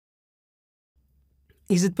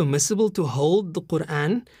is it permissible to hold the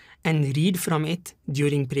Quran and read from it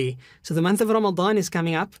during prayer? So the month of Ramadan is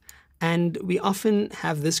coming up, and we often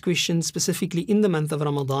have this question specifically in the month of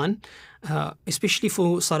Ramadan, especially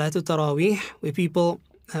for Salatul Taraweeh, where people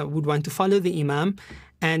would want to follow the Imam,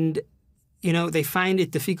 and they find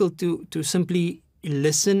it difficult to simply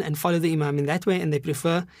listen and follow the Imam in that way, and they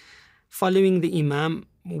prefer following the Imam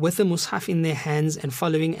with a mushaf in their hands and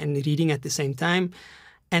following and reading at the same time.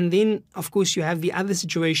 And then, of course, you have the other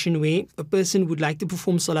situation where a person would like to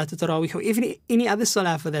perform Salatul Taraweeh or even any other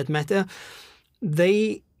Salah for that matter.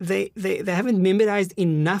 They haven't memorized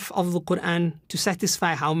enough of the Quran to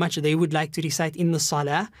satisfy how much they would like to recite in the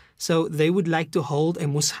Salah. So they would like to hold a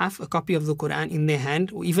mushaf, a copy of the Quran in their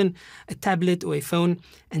hand, or even a tablet or a phone,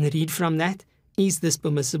 and read from that. Is this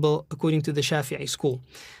permissible according to the Shafi'i school?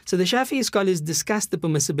 So the Shafi'i scholars discussed the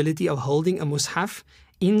permissibility of holding a mushaf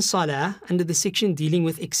in Salah under the section dealing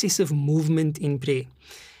with excessive movement in prayer.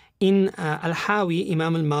 In Al-Hawi,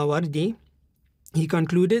 Imam al-Mawardi, he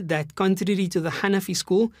concluded that contrary to the Hanafi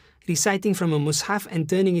school, reciting from a mushaf and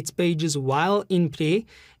turning its pages while in prayer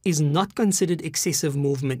is not considered excessive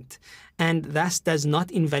movement and thus does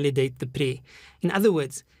not invalidate the prayer. In other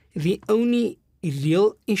words, the only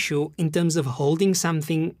real issue in terms of holding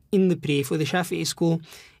something in the prayer for the Shafi'i school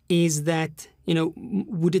is that,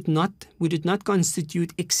 would it not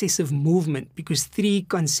constitute excessive movement, because 3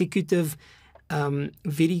 consecutive,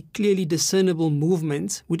 very clearly discernible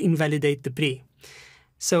movements would invalidate the prayer.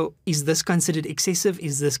 So is this considered excessive?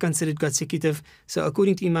 Is this considered consecutive? So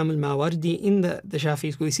according to Imam al-Mawardi in the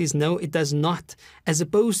Shafi'i school, he says, no, it does not, as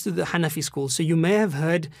opposed to the Hanafi school. So you may have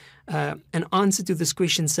heard an answer to this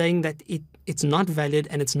question saying that it's not valid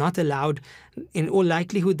and it's not allowed. In all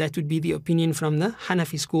likelihood, that would be the opinion from the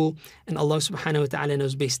Hanafi school, and Allah subhanahu wa ta'ala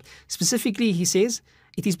knows best. Specifically, he says,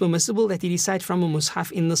 it is permissible that he recite from a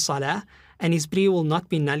mushaf in the salah and his prayer will not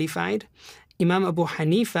be nullified. Imam Abu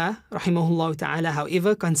Hanifa, rahimahullah ta'ala,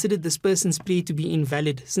 however, considered this person's prayer to be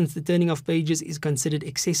invalid since the turning of pages is considered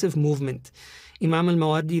excessive movement. Imam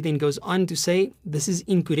al-Mawardi then goes on to say this is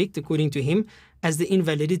incorrect according to him, as the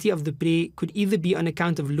invalidity of the prayer could either be on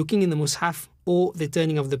account of looking in the mushaf or the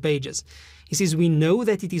turning of the pages. He says, we know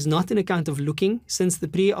that it is not an account of looking, since the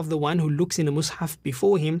prayer of the one who looks in a mushaf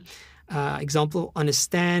before him, example on a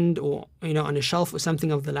stand or on a shelf or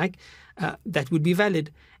something of the like, that would be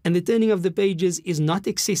valid. And the turning of the pages is not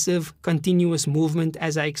excessive, continuous movement,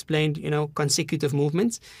 as I explained, consecutive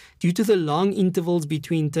movements, due to the long intervals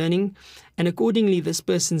between turning. And accordingly, this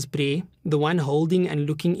person's prayer, the one holding and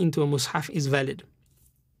looking into a mushaf, is valid.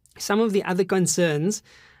 Some of the other concerns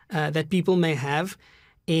that people may have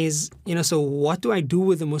is, so what do I do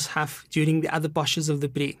with the mushaf during the other postures of the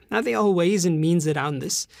prayer? Now, there are ways and means around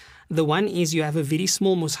this. The one is you have a very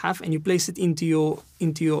small mushaf and you place it into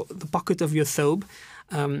the pocket of your thobe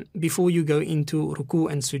before you go into ruku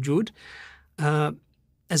and sujood,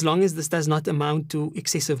 as long as this does not amount to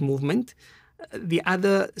excessive movement. The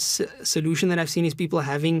other solution that I've seen is people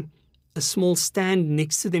having a small stand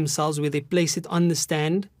next to themselves where they place it on the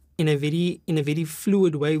stand in a very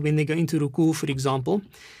fluid way when they go into ruku, for example.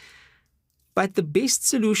 But the best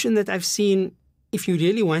solution that I've seen, if you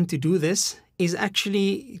really want to do this, is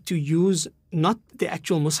actually to use not the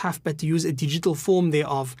actual mushaf, but to use a digital form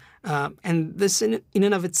thereof. And this in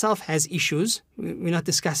and of itself has issues. We're not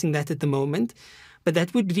discussing that at the moment. But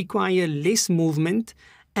that would require less movement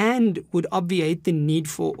and would obviate the need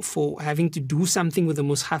for having to do something with the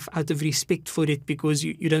mushaf out of respect for it, because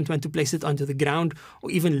you don't want to place it onto the ground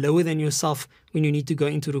or even lower than yourself when you need to go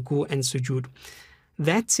into ruku and sujood.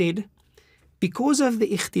 That said, because of the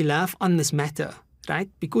ikhtilaf on this matter, right?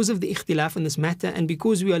 Because of the ikhtilaf on this matter, and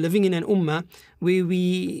because we are living in an ummah where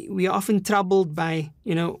we are often troubled by,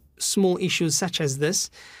 small issues such as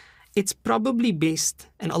this, it's probably best,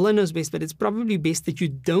 and Allah knows best, but it's probably best that you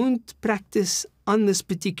don't practice on this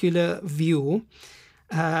particular view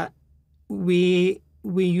where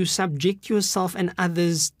you subject yourself and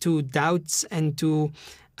others to doubts and to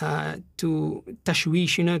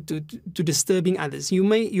tashwish, to disturbing others. You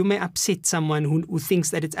may upset someone who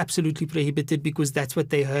thinks that it's absolutely prohibited because that's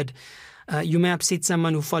what they heard. You may upset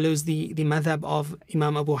someone who follows the madhab of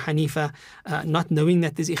Imam Abu Hanifa, not knowing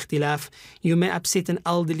that there's ikhtilaf. You may upset an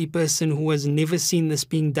elderly person who has never seen this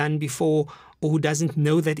being done before, or who doesn't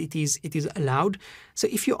know that it is allowed. So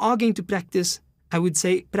if you are going to practice, I would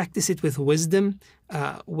say practice it with wisdom,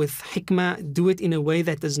 with hikmah. Do it in a way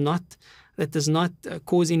that does not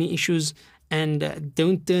cause any issues, and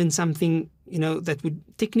don't turn something that would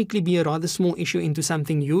technically be a rather small issue into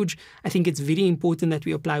something huge. I think it's very important that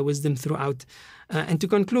we apply wisdom throughout. And to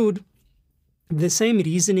conclude, The same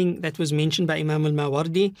reasoning that was mentioned by Imam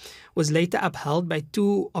al-Mawardi was later upheld by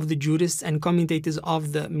two of the jurists and commentators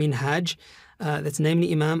of the Minhaj, that's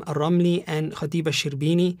namely Imam al-Ramli and Khatib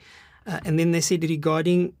al-Shirbini. And then they said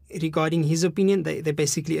regarding his opinion, they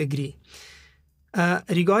basically agree.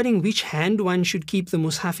 Regarding which hand one should keep the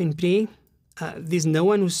Mus'haf in prayer, there's no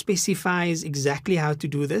one who specifies exactly how to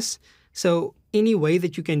do this. So any way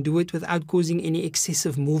that you can do it without causing any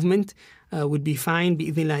excessive movement would be fine,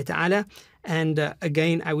 bi'idhnillahi ta'ala. And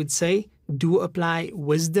again, I would say, do apply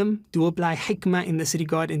wisdom, do apply hikmah in this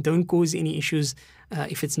regard, and don't cause any issues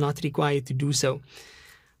if it's not required to do so.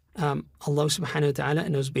 Allah subhanahu wa ta'ala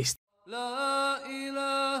knows best. La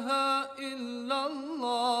ilaha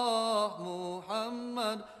illallah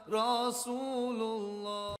Muhammad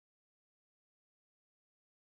Rasulullah.